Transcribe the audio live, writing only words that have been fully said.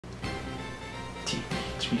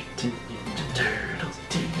Mutant Ninja Turtles,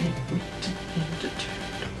 Teenage Mutant Ninja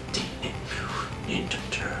Turtles, Teenage Mutant Ninja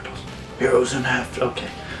Turtles, Heroes in Half.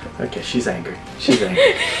 Okay, she's angry. She's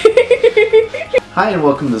angry. Hi and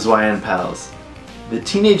welcome to Zwia and Pals. The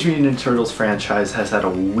Teenage Mutant Ninja Turtles franchise has had a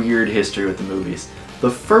weird history with the movies. The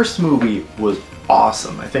first movie was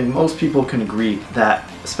awesome. I think most people can agree that,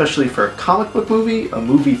 especially for a comic book movie, a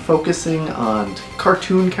movie focusing on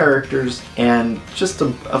cartoon characters and just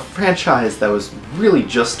a franchise that was really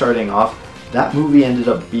just starting off, that movie ended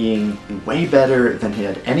up being way better than it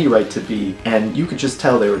had any right to be, and you could just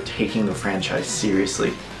tell they were taking the franchise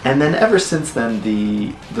seriously. And then ever since then,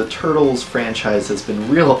 the Turtles franchise has been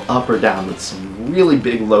real up or down with some really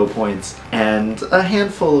big low points and a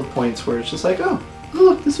handful of points where it's just like, oh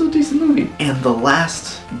look, this was a decent movie. And the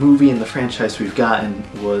last movie in the franchise we've gotten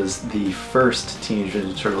was the first Teenage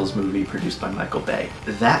Mutant Ninja Turtles movie produced by Michael Bay.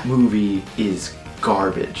 That movie is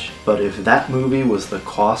garbage. But if that movie was the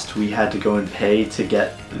cost we had to go and pay to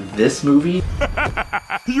get this movie...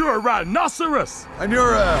 You're a rhinoceros! And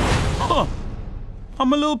you're a... Huh.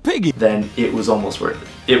 I'm a little piggy. Then it was almost worth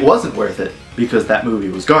it. It wasn't worth it because that movie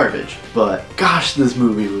was garbage. But gosh, this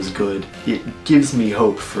movie was good. It gives me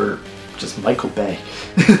hope for just Michael Bay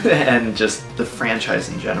and just the franchise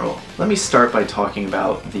in general. Let me start by talking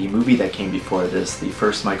about the movie that came before this, the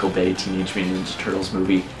first Michael Bay Teenage Mutant Ninja Turtles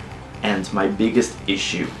movie, and my biggest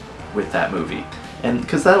issue with that movie. And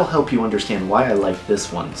because that'll help you understand why I like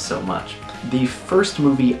this one so much. The first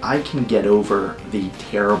movie, I can get over the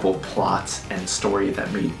terrible plots and story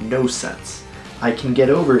that made no sense. I can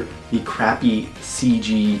get over the crappy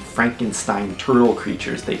CG Frankenstein turtle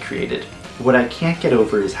creatures they created. What I can't get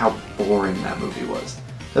over is how boring that movie was.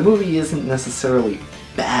 The movie isn't necessarily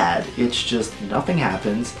bad, it's just nothing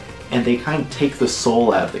happens, and they kind of take the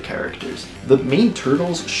soul out of the characters. The main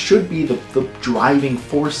turtles should be the driving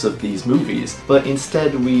force of these movies, but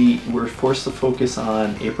instead we were forced to focus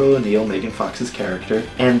on April O'Neil, Megan Fox's character,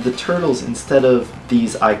 and the turtles, instead of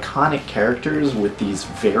these iconic characters with these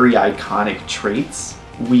very iconic traits,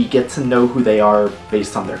 we get to know who they are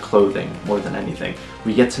based on their clothing more than anything.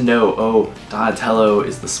 We get to know, oh, Donatello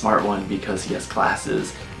is the smart one because he has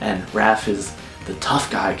glasses, and Raph is the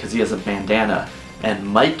tough guy because he has a bandana, and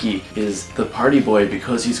Mikey is the party boy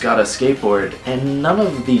because he's got a skateboard, and none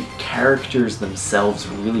of the characters themselves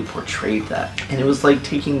really portrayed that. And it was like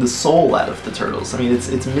taking the soul out of the Turtles. I mean,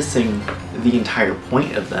 it's missing the entire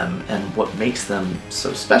point of them and what makes them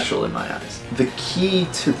so special in my eyes. The key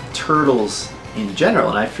to the Turtles in general,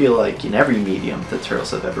 and I feel like in every medium the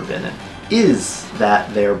Turtles have ever been in, is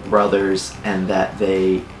that they're brothers and that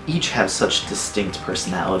they each have such distinct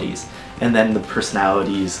personalities. And then the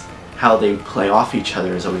personalities, how they play off each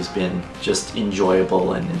other has always been just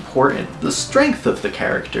enjoyable and important. The strength of the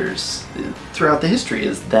characters throughout the history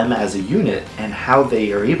is them as a unit and how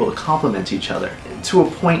they are able to complement each other. To a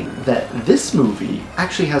point that this movie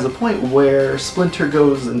actually has a point where Splinter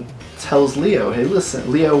goes and tells Leo, hey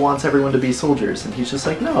listen, Leo wants everyone to be soldiers, and he's just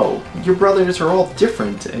like, no, your brothers are all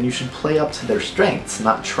different and you should play up to their strengths,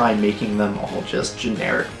 not try making them all just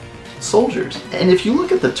generic soldiers. And if you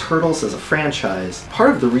look at the Turtles as a franchise, part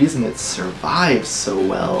of the reason it survives so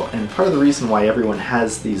well, and part of the reason why everyone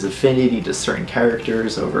has these affinity to certain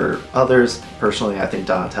characters over others, personally I think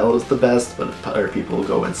Donatello is the best, but other people will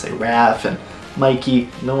go and say Raph and Mikey,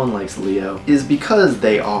 no one likes Leo, is because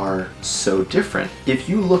they are so different. If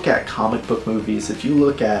you look at comic book movies, if you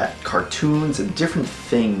look at cartoons and different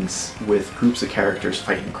things with groups of characters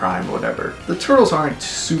fighting crime or whatever, the Turtles aren't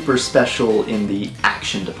super special in the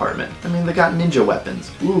action department. I mean, they got ninja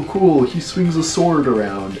weapons. Ooh, cool, he swings a sword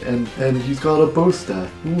around and he's got a bow staff.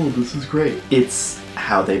 Ooh, this is great. It's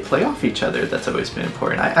how they play off each other that's always been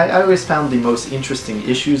important. I always found the most interesting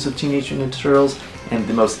issues of Teenage Mutant Ninja Turtles and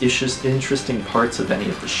the most interesting parts of any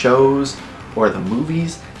of the shows or the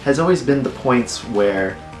movies has always been the points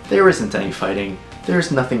where there isn't any fighting, there's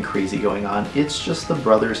nothing crazy going on, it's just the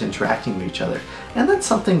brothers interacting with each other. And that's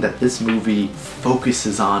something that this movie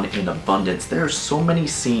focuses on in abundance. There are so many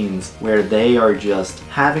scenes where they are just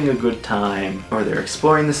having a good time, or they're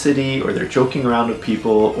exploring the city, or they're joking around with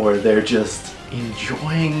people, or they're just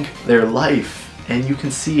enjoying their life. And you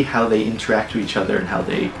can see how they interact with each other and how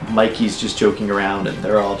Mikey's just joking around and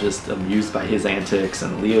they're all just amused by his antics,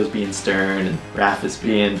 and Leo's being stern and Raph is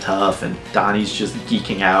being tough and Donnie's just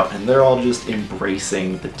geeking out, and they're all just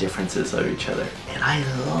embracing the differences of each other. And I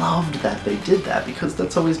loved that they did that because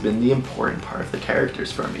that's always been the important part of the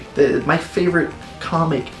characters for me. My favorite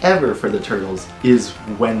comic ever for the Turtles is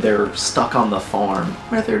when they're stuck on the farm,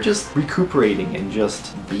 where they're just recuperating and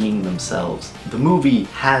just being themselves. The movie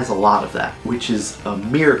has a lot of that, which is is a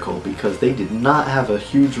miracle because they did not have a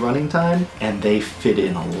huge running time and they fit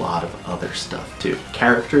in a lot of other stuff too.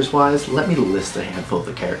 Characters wise, let me list a handful of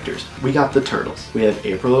the characters. We got the Turtles. We have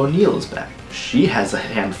April O'Neil is back. She has a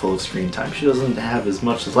handful of screen time. She doesn't have as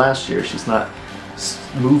much as last year. She's not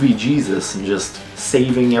movie Jesus and just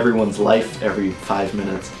saving everyone's life every 5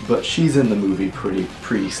 minutes, but she's in the movie pretty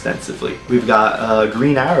extensively. We've got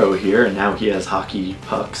Green Arrow here, and now he has hockey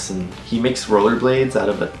pucks, and he makes rollerblades out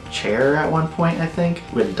of a chair at one point, I think,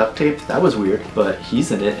 with duct tape. That was weird, but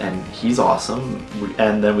he's in it and he's awesome.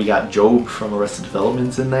 And then we got Job from Arrested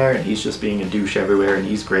Development's in there, and he's just being a douche everywhere, and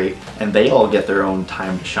he's great. And they all get their own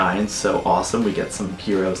time to shine, so awesome. We get some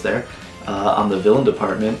heroes there. On the villain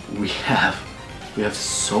department, we have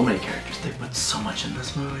so many characters. They put so much in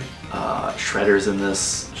this movie. Shredder's in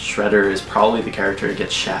this. Shredder is probably the character that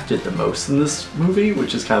gets shafted the most in this movie,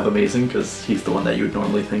 which is kind of amazing because he's the one that you would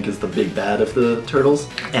normally think is the big bad of the Turtles.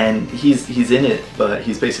 And he's in it, but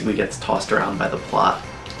he's basically gets tossed around by the plot.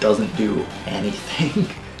 Doesn't do anything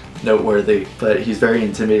noteworthy, but he's very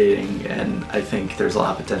intimidating, and I think there's a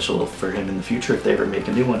lot of potential for him in the future if they ever make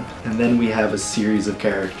a new one. And then we have a series of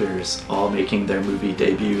characters all making their movie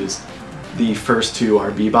debuts. The first two are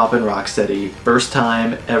Bebop and Rocksteady. First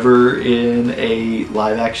time ever in a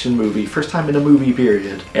live action movie. First time in a movie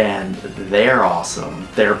period. And they're awesome.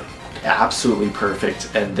 They're absolutely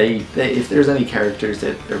perfect. And they if there's any characters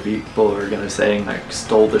that or people are gonna say like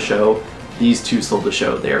stole the show, these two stole the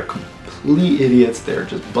show. They're complete idiots. They're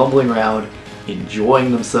just bumbling around,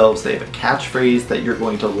 enjoying themselves. They have a catchphrase that you're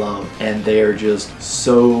going to love, and they are just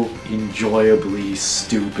so enjoyably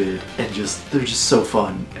stupid, and they're just so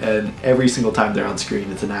fun. And every single time they're on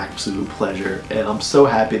screen, it's an absolute pleasure. And I'm so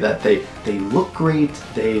happy that they look great.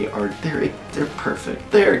 They're perfect.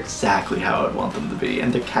 They're exactly how I'd want them to be,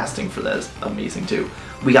 and their casting for that is amazing too.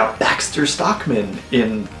 We got Baxter Stockman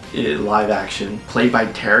in live action, played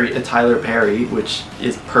by Tyler Perry, which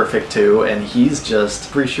is perfect too, and he's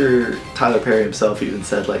just, pretty sure Tyler Perry himself even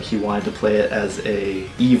said like he wanted to play it as a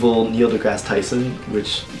evil Neil deGrasse Tyson,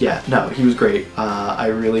 which, yeah, no, he was great. I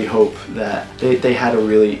really hope that they had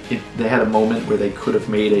a moment where they could have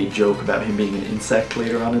made a joke about him being an insect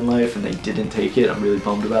later on in life, and they didn't take it. I'm really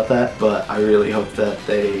bummed about that, but I really hope that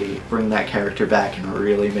they bring that character back and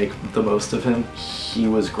really make the most of him. He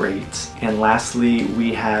was great. And lastly,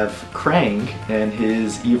 we have Krang and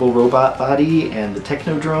his evil robot body and the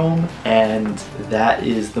Technodrome, and that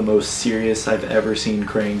is the most serious I've ever seen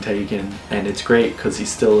Krang taken. And it's great because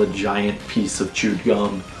he's still a giant piece of chewed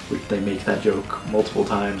gum, which they make that joke multiple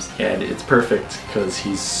times, and it's perfect because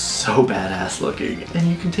he's so badass looking, and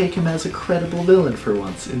you can take him as a credible villain for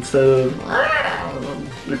once instead of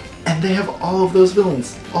and they have all of those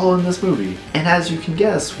villains all in this movie. And as you can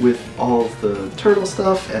guess, with all of the turtle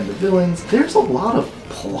stuff and the villains, there's a lot of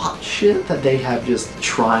plot shit that they have just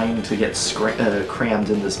trying to get crammed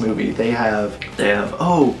in this movie. They have,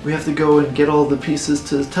 oh, we have to go and get all the pieces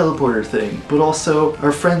to the teleporter thing, but also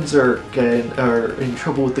our friends are in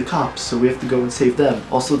trouble with the cops, so we have to go and save them.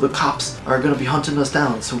 Also, the cops are gonna be hunting us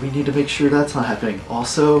down, so we need to make sure that's not happening.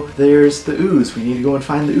 Also, there's the ooze. We need to go and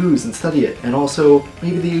find the ooze and study it. And also,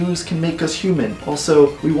 maybe the ooze can make us human.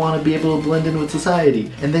 Also, we want to be able to blend in with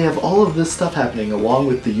society. And they have all of this stuff happening along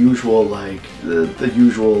with the usual, like, the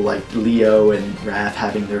usual, like, Leo and Raph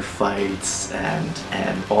having their fights and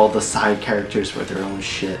all the side characters with their own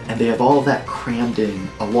shit. And they have all of that crammed in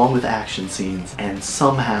along with action scenes, and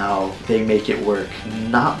somehow they make it work.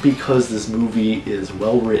 Not because this movie is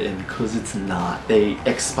well written, because it's not. They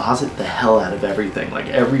exposit the hell out of everything. Like,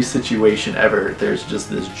 every situation ever, there's just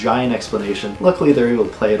this giant explanation. Luckily, they're able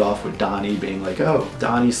to play it off with Donnie being like, oh,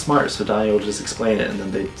 Donnie's smart, so Donnie will just explain it, and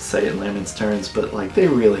then they say it in layman's terms. But like, they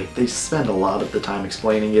spend a lot of the time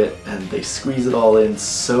explaining it, and they squeeze it all in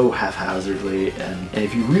so haphazardly. And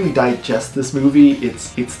if you really digest this movie,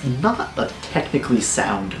 it's not a technically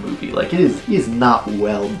sound movie. Like, it is not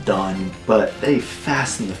well done, but they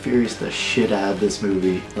Fast and the Furious the shit out of this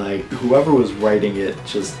movie. Like, whoever was writing it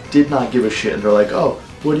just did not give a shit, and they're like, oh,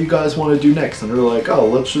 what do you guys want to do next? And they're like, oh,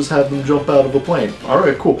 let's just have them jump out of a plane.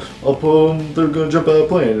 Alright, cool. I'll put them, they're gonna jump out of a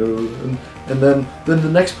plane. And then the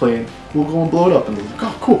next plane, we'll go and blow it up. And they're like,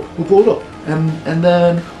 oh, cool, we'll blow it up. And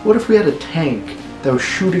then, what if we had a tank that was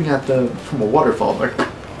shooting at them from a waterfall? Like,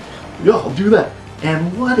 yeah, I'll do that.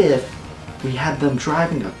 And what if we had them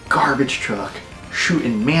driving a garbage truck,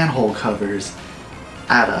 shooting manhole covers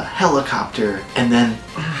at a helicopter, and then...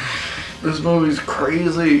 This movie's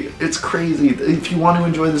crazy. It's crazy. If you want to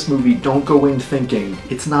enjoy this movie, don't go in thinking.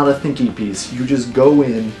 It's not a thinking piece. You just go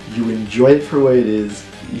in, you enjoy it for what it is,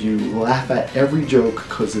 you laugh at every joke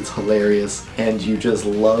because it's hilarious, and you just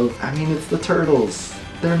love, I mean, it's the Turtles.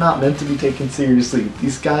 they're not meant to be taken seriously.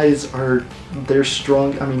 These guys are, they're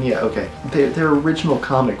strong. I mean, yeah, okay. Their original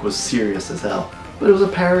comic was serious as hell, but it was a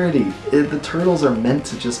parody. The Turtles are meant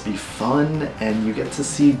to just be fun, and you get to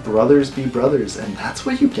see brothers be brothers, and that's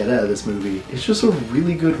what you get out of this movie. It's just a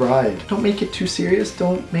really good ride. Don't make it too serious,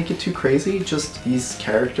 don't make it too crazy, just these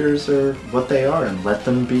characters are what they are, and let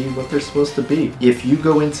them be what they're supposed to be. If you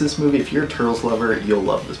go into this movie, if you're a Turtles lover, you'll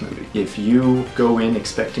love this movie. If you go in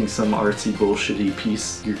expecting some artsy bullshitty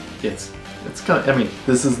piece, it's kind of, I mean,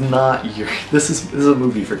 this is not your, this is a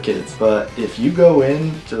movie for kids, but if you go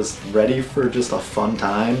in just ready for just a fun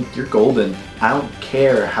time, you're golden. I don't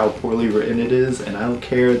care how poorly written it is, and I don't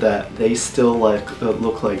care that they still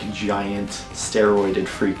look like giant steroided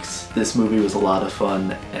freaks. This movie was a lot of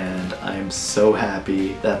fun, and I'm so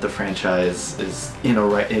happy that the franchise is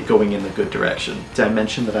going in the good direction. Did I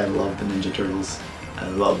mention that I love the Ninja Turtles? I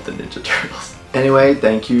love the Ninja Turtles. Anyway,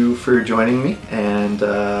 thank you for joining me, and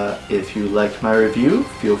if you liked my review,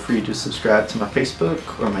 feel free to subscribe to my Facebook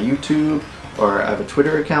or my YouTube, or I have a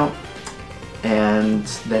Twitter account, and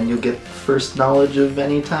then you'll get first knowledge of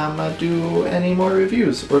any time I do any more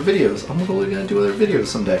reviews or videos. I'm probably gonna do other videos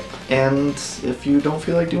someday. And if you don't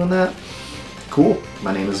feel like doing that, cool.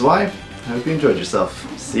 My name is Zwia. I hope you enjoyed yourself.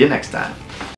 See you next time.